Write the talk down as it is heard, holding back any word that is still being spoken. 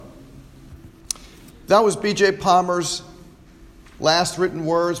That was B.J. Palmer's last written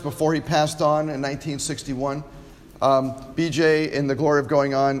words before he passed on in 1961. B.J., in The Glory of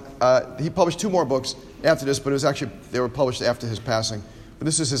Going On, he published 2 more books after this, but they were published after his passing. But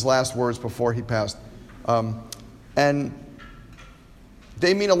this is his last words before he passed. And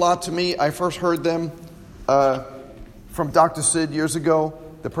they mean a lot to me. I first heard them from Dr. Sid years ago,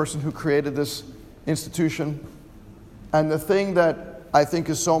 the person who created this institution. And the thing that I think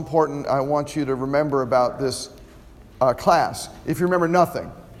is so important, I want you to remember about this class. If you remember nothing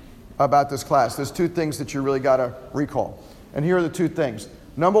about this class, there's 2 things that you really got to recall. And here are the 2 things.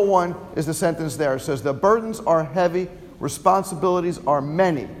 Number 1 is the sentence there. It says, the burdens are heavy, responsibilities are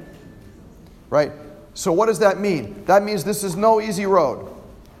many. Right? So what does that mean? That means this is no easy road.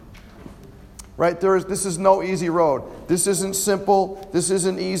 Right? This is no easy road. This isn't simple. This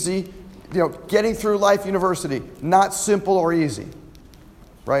isn't easy. Getting through Life University, not simple or easy.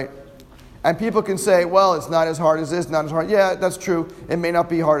 Right? And people can say, well, it's not as hard as this, not as hard. Yeah, that's true. It may not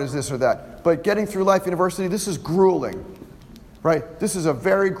be hard as this or that. But getting through Life University, this is grueling. Right? This is a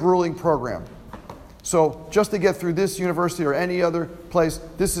very grueling program. So just to get through this university or any other place,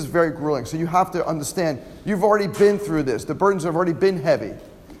 this is very grueling. So you have to understand, you've already been through this. The burdens have already been heavy.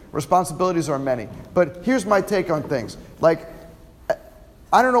 Responsibilities are many. But here's my take on things. Like,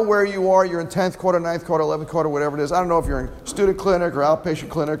 I don't know where you are. You're in 10th quarter, 9th quarter, 11th quarter, whatever it is. I don't know if you're in student clinic or outpatient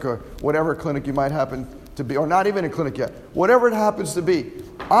clinic or whatever clinic you might happen to be, or not even in clinic yet. Whatever it happens to be,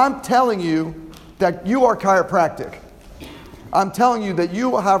 I'm telling you that you are chiropractic. I'm telling you that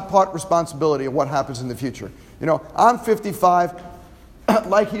you have part responsibility of what happens in the future. I'm 55.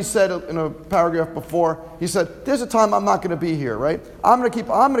 Like he said in a paragraph before, he said, there's a time I'm not going to be here, right? I'm going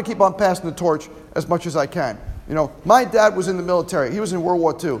to keep on passing the torch as much as I can. My dad was in the military. He was in World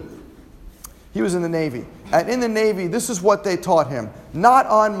War II. He was in the Navy. And in the Navy, this is what they taught him. Not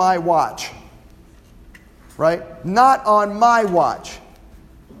on my watch. Right? Not on my watch.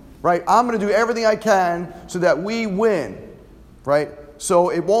 Right? I'm going to do everything I can so that we win. Right? So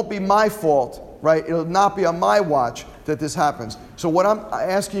it won't be my fault. Right? It'll not be on my watch that this happens. So what I'm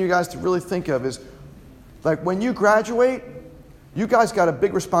asking you guys to really think of is, like, when you graduate, you guys got a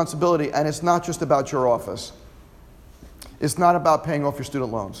big responsibility, and it's not just about your office. It's not about paying off your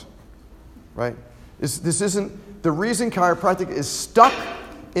student loans, right? This isn't, the reason chiropractic is stuck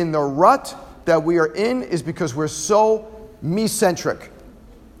in the rut that we are in is because we're so me-centric.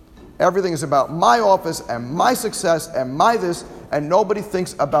 Everything is about my office and my success and my this, and nobody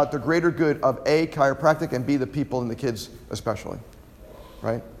thinks about the greater good of A, chiropractic, and B, the people and the kids especially,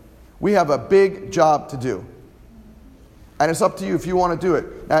 right? We have a big job to do. And it's up to you if you want to do it.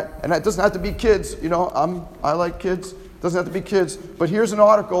 And that doesn't have to be kids. I like kids. It doesn't have to be kids. But here's an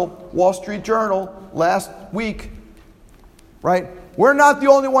article, Wall Street Journal, last week. Right? We're not the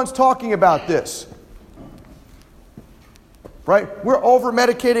only ones talking about this. Right? We're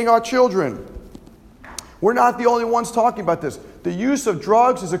over-medicating our children. We're not the only ones talking about this. The use of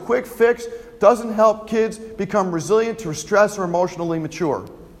drugs as a quick fix doesn't help kids become resilient to stress or emotionally mature.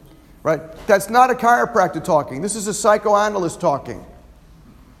 Right? That's not a chiropractor talking. This is a psychoanalyst talking.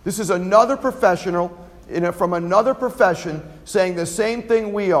 This is another professional from another profession saying the same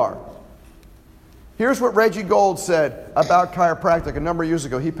thing we are. Here's what Reggie Gold said about chiropractic a number of years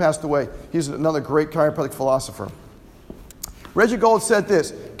ago. He passed away. He's another great chiropractic philosopher. Reggie Gold said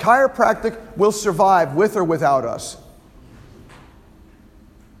this: chiropractic will survive with or without us.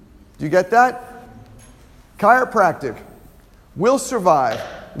 Do you get that? Chiropractic will survive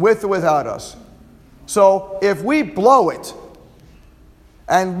with or without us. So if we blow it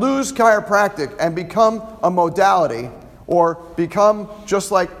and lose chiropractic and become a modality, or become just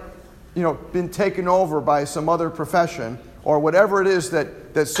like, been taken over by some other profession, or whatever it is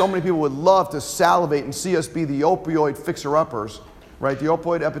that so many people would love to salivate and see us be the opioid fixer-uppers, right? The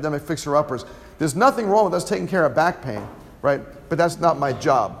opioid epidemic fixer-uppers. There's nothing wrong with us taking care of back pain, right? But that's not my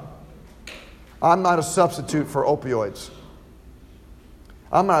job. I'm not a substitute for opioids.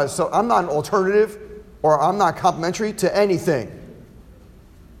 I'm not an alternative, or I'm not complementary to anything.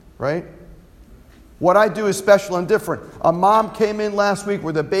 Right? What I do is special and different. A mom came in last week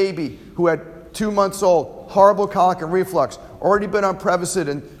with a baby who had 2 months old, horrible colic and reflux, already been on Prevacid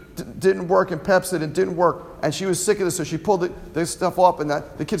and didn't work, and Pepcid and didn't work, and she was sick of this, so she pulled this stuff off, and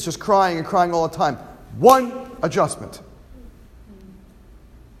the kid's just crying and crying all the time. One adjustment.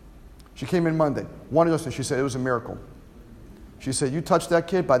 She came in Monday. One adjustment. She said it was a miracle. She said, you touched that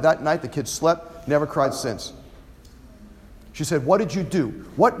kid, by that night the kid slept, never cried since. She said, what did you do?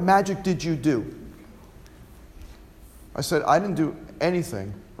 What magic did you do? I said, I didn't do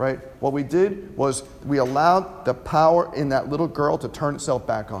anything, right? What we did was we allowed the power in that little girl to turn itself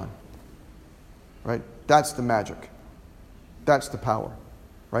back on. right? That's the magic. That's the power,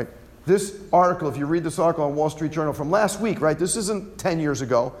 right? This article, if you read this article on Wall Street Journal from last week, right? This isn't 10 years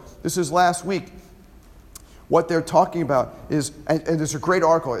ago. This is last week. What they're talking about is, and it's a great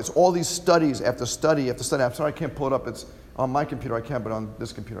article. It's all these studies after study after study. I'm sorry I can't pull it up. It's on my computer I can, but on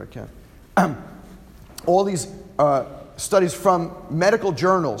this computer I can't. All these studies from medical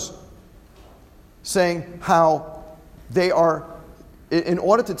journals saying how they are, in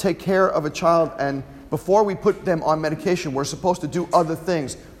order to take care of a child, and before we put them on medication, we're supposed to do other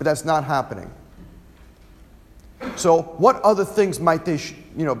things, but that's not happening. So what other things might they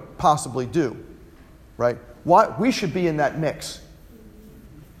possibly do, right? We should be in that mix,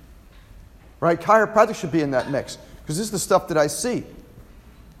 right? Chiropractic should be in that mix, because this is the stuff that I see.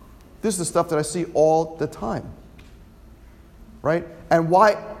 This is the stuff that I see all the time, right? And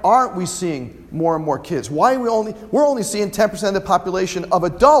why aren't we seeing more and more kids? Why are we're only seeing 10% of the population of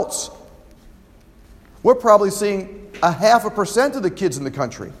adults. We're probably seeing 0.5% of the kids in the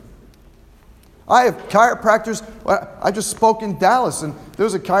country. I have chiropractors. I just spoke in Dallas, and there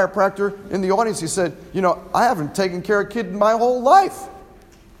was a chiropractor in the audience. He said, I haven't taken care of a kid in my whole life.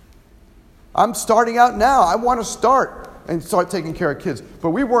 I'm starting out now. I want to start and start taking care of kids.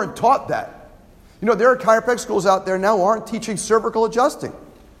 But we weren't taught that. There are chiropractic schools out there now who aren't teaching cervical adjusting.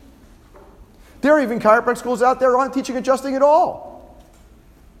 There are even chiropractic schools out there who aren't teaching adjusting at all.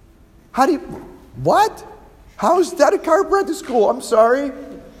 What? How is that a chiropractic school? I'm sorry.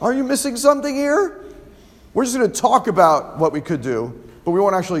 Are you missing something here? We're just going to talk about what we could do, but we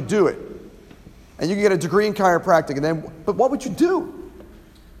won't actually do it. And you can get a degree in chiropractic, but what would you do?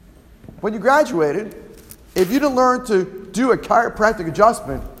 When you graduated, if you didn't learn to do a chiropractic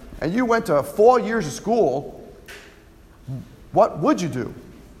adjustment and you went to 4 years of school, what would you do?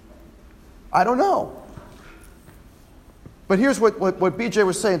 I don't know. But here's what BJ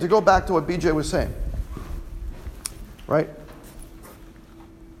was saying, to go back to what BJ was saying. Right?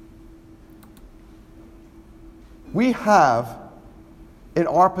 We have in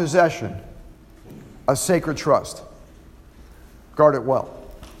our possession a sacred trust. Guard it well.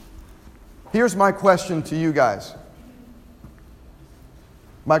 Here's my question to you guys.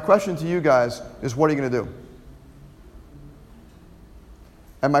 My question to you guys is, what are you going to do?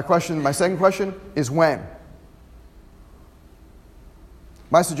 And my second question is, when?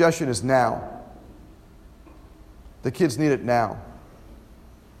 My suggestion is now. The kids need it now.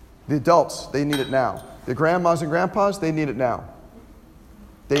 The adults, they need it now. The grandmas and grandpas, they need it now.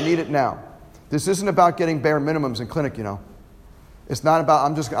 They need it now. This isn't about getting bare minimums in clinic, It's not about,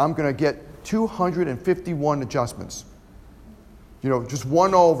 I'm going to get 251 adjustments. Just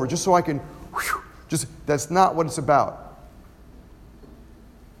one over, just so I can, that's not what it's about.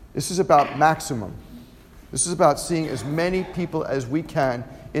 This is about maximum. This is about seeing as many people as we can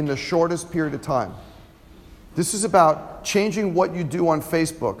in the shortest period of time. This is about changing what you do on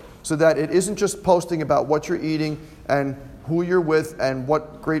Facebook so that it isn't just posting about what you're eating and who you're with and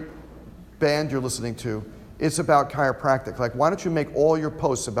what great band you're listening to. It's about chiropractic. Like, why don't you make all your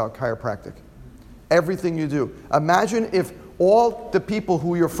posts about chiropractic? Everything you do. Imagine if all the people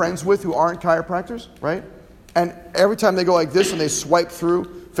who you're friends with who aren't chiropractors, right? And every time they go like this and they swipe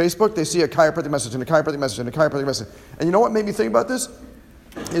through Facebook, they see a chiropractic message and a chiropractic message and a chiropractic message. And you know what made me think about this?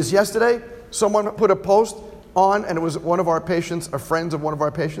 Is yesterday, someone put a post on, and it was one of our patients, a friend of one of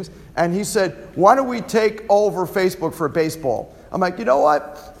our patients, and he said, why don't we take over Facebook for baseball? I'm like, you know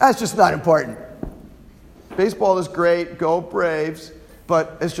what? That's just not important. Baseball is great, go Braves,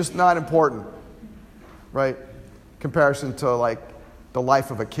 but it's just not important, right? Comparison to like the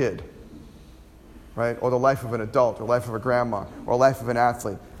life of a kid, right? Or the life of an adult, or life of a grandma, or life of an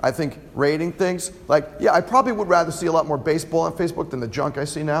athlete. I think rating things, I probably would rather see a lot more baseball on Facebook than the junk I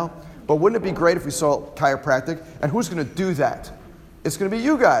see now. But wouldn't it be great if we saw chiropractic? And who's going to do that? It's going to be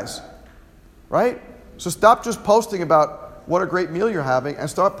you guys, right? So stop just posting about what a great meal you're having and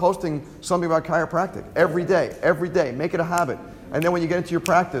start posting something about chiropractic every day, every day. Make it a habit. And then when you get into your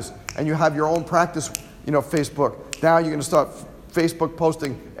practice and you have your own practice, Facebook, now you're going to start Facebook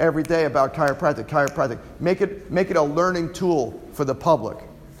posting every day about chiropractic. Make it a learning tool for the public.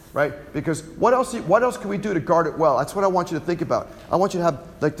 Right? Because what else can we do to guard it well? That's what I want you to think about. I want you to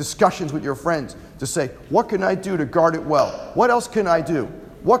have discussions with your friends to say, what can I do to guard it well? What else can I do?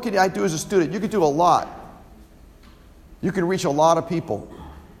 What can I do as a student? You can do a lot. You can reach a lot of people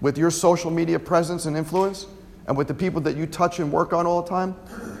with your social media presence and influence, and with the people that you touch and work on all the time.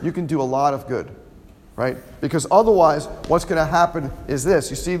 You can do a lot of good, right? Because otherwise, what's going to happen is this.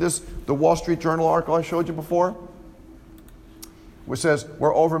 You see this, the Wall Street Journal article I showed you before? Which says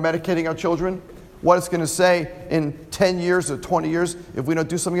we're over-medicating our children. what it's going to say in 10 years or 20 years if we don't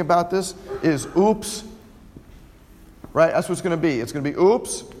do something about this is oops. Right? That's what it's going to be. It's going to be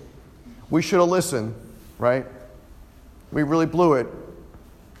oops. We should have listened. Right? We really blew it.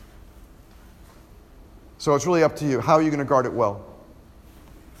 So it's really up to you. How are you going to guard it well?